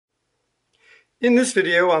In this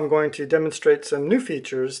video, I'm going to demonstrate some new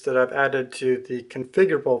features that I've added to the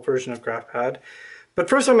configurable version of GraphPad. But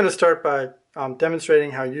first I'm going to start by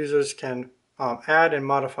demonstrating how users can add and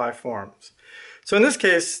modify forms. So in this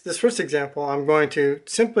case, this first example, I'm going to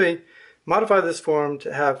simply modify this form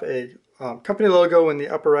to have a company logo in the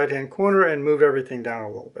upper right hand corner and move everything down a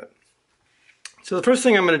little bit. So the first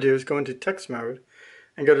thing I'm going to do is go into text mode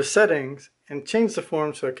and go to settings and change the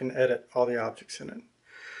form so I can edit all the objects in it.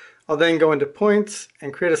 I'll then go into points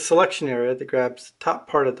and create a selection area that grabs the top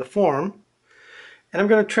part of the form. And I'm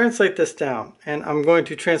going to translate this down. And I'm going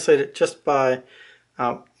to translate it just by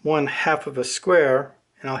 1/2 of a square.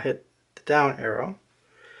 And I'll hit the down arrow.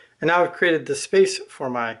 And now I've created the space for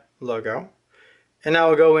my logo. And now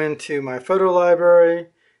I'll go into my photo library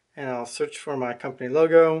and I'll search for my company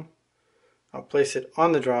logo. I'll place it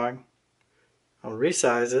on the drawing. I'll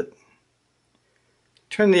resize it.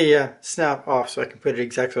 Turn the snap off so I can put it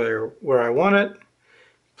exactly where I want it.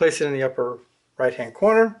 Place it in the upper right hand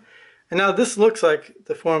corner. And now this looks like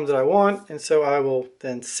the form that I want, and so I will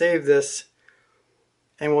then save this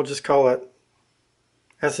and we'll just call it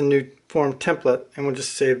as a new form template, and we'll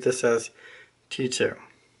just save this as T2.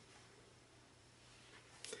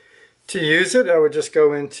 To use it, I would just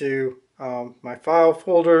go into my file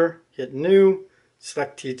folder, hit new,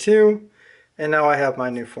 select T2, and now I have my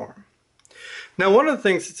new form. Now, one of the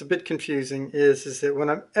things that's a bit confusing is that when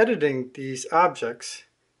I'm editing these objects,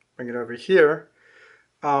 bring it over here,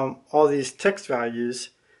 all these text values,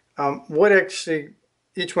 what actually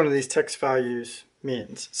each one of these text values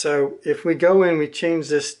means. So if we go in, we change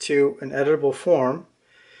this to an editable form,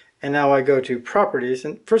 and now I go to properties,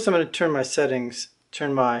 and first I'm going to turn my settings,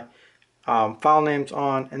 turn my file names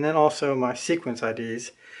on, and then also my sequence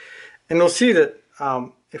IDs. And we'll see that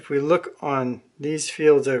if we look on these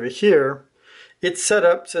fields over here, it's set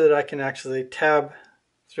up so that I can actually tab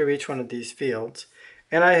through each one of these fields,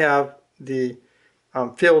 and I have the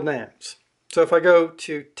field names. So if I go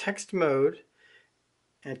to text mode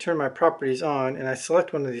and turn my properties on and I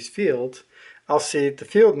select one of these fields, I'll see the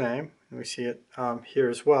field name, and we see it here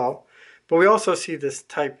as well, but we also see this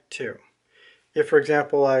type 2. If, for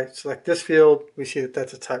example, I select this field, we see that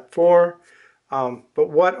that's a type 4, but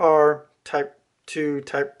what are type 2,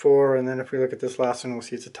 type 4, and then if we look at this last one, we'll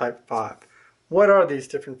see it's a type 5. What are these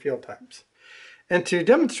different field types? And to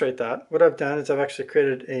demonstrate that, what I've done is I've actually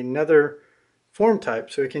created another form type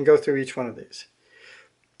so we can go through each one of these.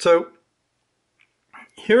 So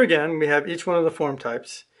here again, we have each one of the form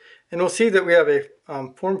types, and we'll see that we have a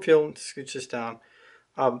form field, scooch this down,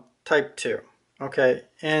 type 2. Okay,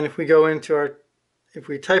 and if we go into if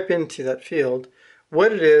we type into that field,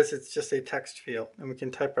 what it is, it's just a text field, and we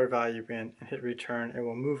can type our value in and hit return, and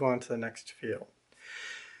we'll move on to the next field.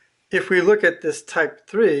 If we look at this type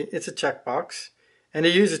 3, it's a checkbox. And to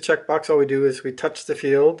use a checkbox, all we do is we touch the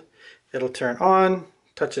field, it'll turn on,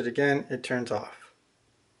 touch it again, it turns off.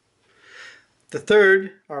 The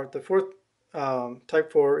fourth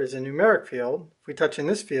type 4 is a numeric field. If we touch in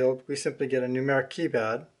this field, we simply get a numeric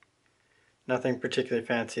keypad. Nothing particularly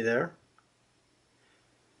fancy there.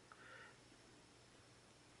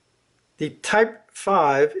 The type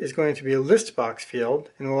 5 is going to be a list box field,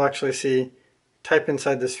 and we'll actually see type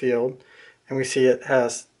inside this field, and we see it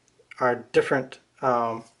has our different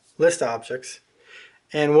list objects.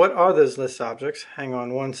 And what are those list objects? Hang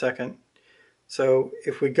on one second. So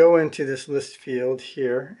if we go into this list field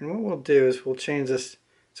here, and what we'll do is we'll change this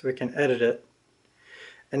so we can edit it,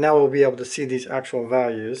 and now we'll be able to see these actual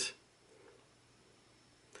values.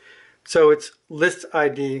 So it's list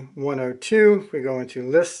ID 102. If we go into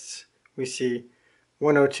lists, we see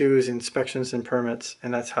 102 is inspections and permits,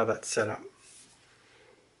 and that's how that's set up.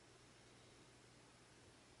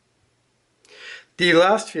 The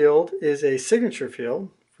last field is a signature field.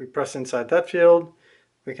 If we press inside that field,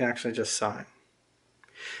 we can actually just sign.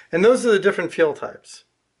 And those are the different field types.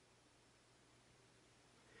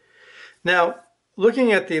 Now,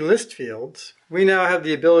 looking at the list fields, we now have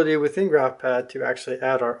the ability within GraphPad to actually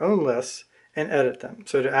add our own lists and edit them.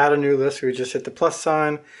 So to add a new list, we just hit the plus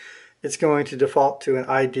sign. It's going to default to an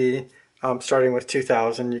ID starting with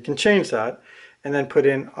 2000. You can change that and then put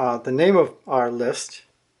in the name of our list.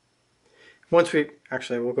 We'll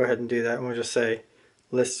go ahead and do that, and we'll just say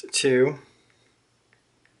list 2,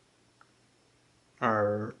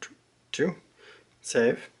 or 2,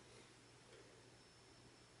 save.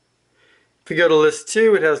 If we go to list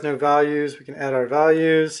 2, it has no values. We can add our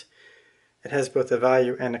values. It has both a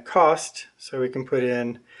value and a cost, so we can put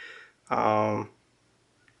in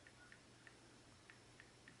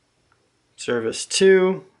service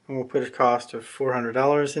 2, and we'll put a cost of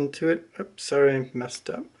 $400 into it. Oops, sorry, I messed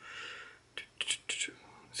up.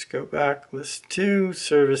 Let's go back, list 2,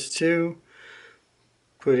 service 2,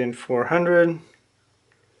 put in 400,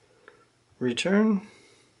 return,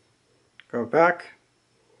 go back.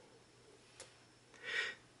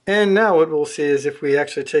 And now what we'll see is if we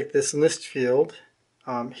actually take this list field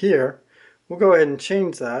here, we'll go ahead and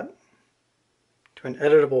change that to an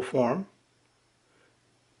editable form.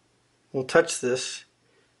 We'll touch this,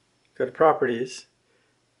 go to properties,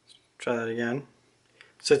 try that again.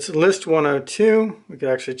 So it's list 102, we could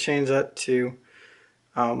actually change that to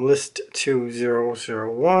list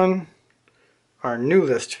 2001, our new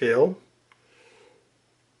list field.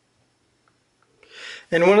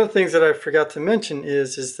 And one of the things that I forgot to mention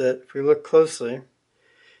is that if we look closely,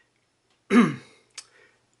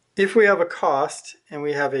 if we have a cost and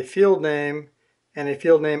we have a field name and a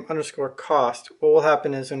field name underscore cost, what will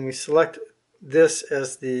happen is when we select this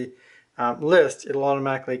as the list, it'll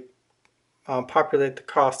automatically populate the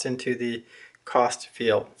cost into the cost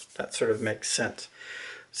field. That sort of makes sense.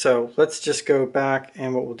 So let's just go back,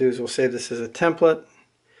 and what we'll do is we'll save this as a template,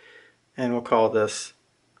 and we'll call this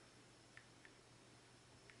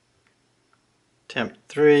temp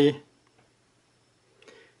 3.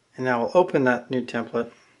 And now we'll open that new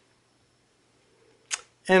template,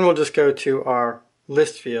 and we'll just go to our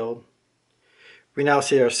list field. We now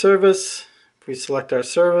see our service. If we select our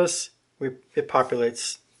service, it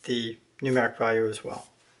populates the numeric value as well.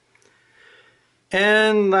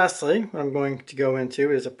 And lastly, what I'm going to go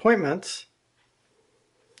into is appointments.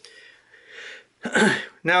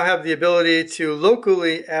 Now have the ability to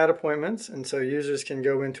locally add appointments, and so users can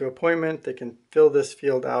go into appointment, they can fill this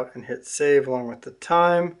field out and hit save along with the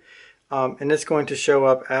time, and it's going to show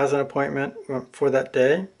up as an appointment for that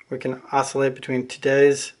day. We can oscillate between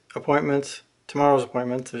today's appointments, tomorrow's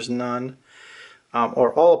appointments, there's none,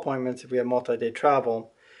 or all appointments if we have multi-day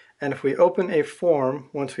travel. And if we open a form,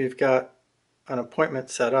 once we've got an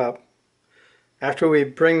appointment set up, after we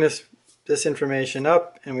bring this information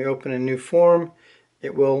up and we open a new form,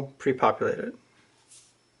 it will pre-populate it.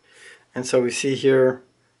 And so we see here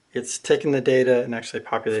it's taking the data and actually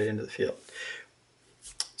populated into the field.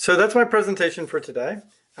 So that's my presentation for today.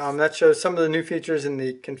 That shows some of the new features in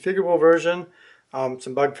the configurable version,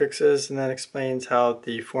 some bug fixes, and then explains how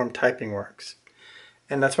the form typing works.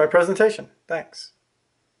 And that's my presentation. Thanks.